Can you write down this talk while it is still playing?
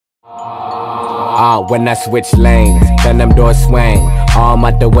When I switch lanes, then them doors swing. Arm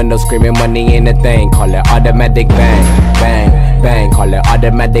out the window screaming money ain't a thing. Call it automatic bang, bang, bang. Call it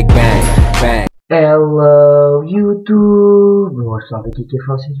automatic bang, bang. Hello YouTube! Boas pessoal, daqui quem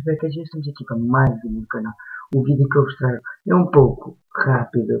fala, vocês Becas, e estamos aqui para mais um vídeo no canal. O vídeo que eu vos trago é um pouco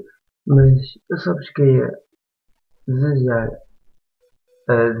rápido, mas eu só vos queria desejar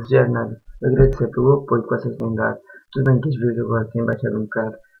nada, agradecer pelo apoio que vocês têm dado. Tudo bem que as views agora têm baixado um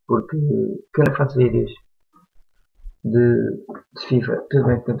bocado, porque eu não faço vídeos de FIFA, tudo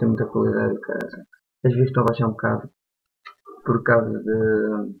bem que não tem muita qualidade, cara. As views estão a baixar um bocado por causa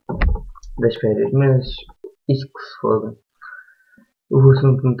das férias, mas isso que se foda. O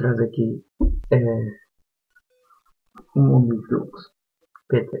assunto que me traz aqui é o meu amigo Dux,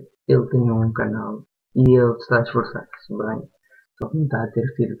 Peter. Ele tem um canal e ele está a esforçar-se bem, só que não está a ter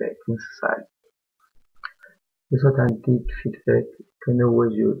feedback necessário. Eu só tenho tido feedback que eu o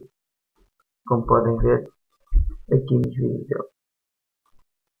ajudo, como podem ver aqui nos vídeos dele.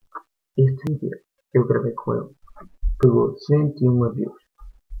 Este vídeo eu gravei com ele, pegou 101 views.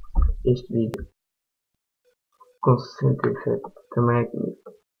 Este vídeo com 67 também é comigo.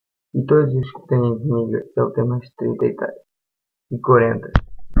 E todos os que têm comigo, ele tem mais de 30 e tal. E 40.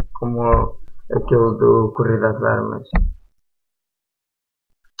 Como aquele do Corrida às Armas.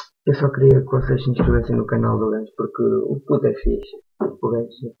 Eu só queria que vocês se inscrevessem no canal do gajo, porque o puto é fixe. O gajo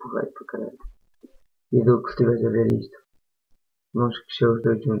é porreiro por caralho. E do que se estiveres a ver isto, vamos crescer os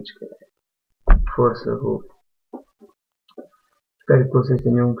dois juntos, caralho. Força, Rufo. Espero que vocês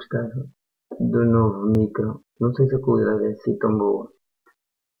tenham gostado do novo micro. Não sei se a qualidade é assim tão boa,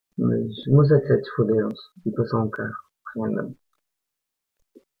 mas os meus headsets foderam-se e passou um carro random.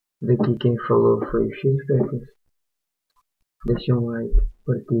 Daqui quem falou foi o Becas. Deixem um like,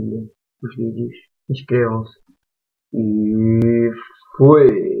 partilhem os vídeos, inscrevam-se e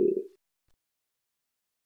fui!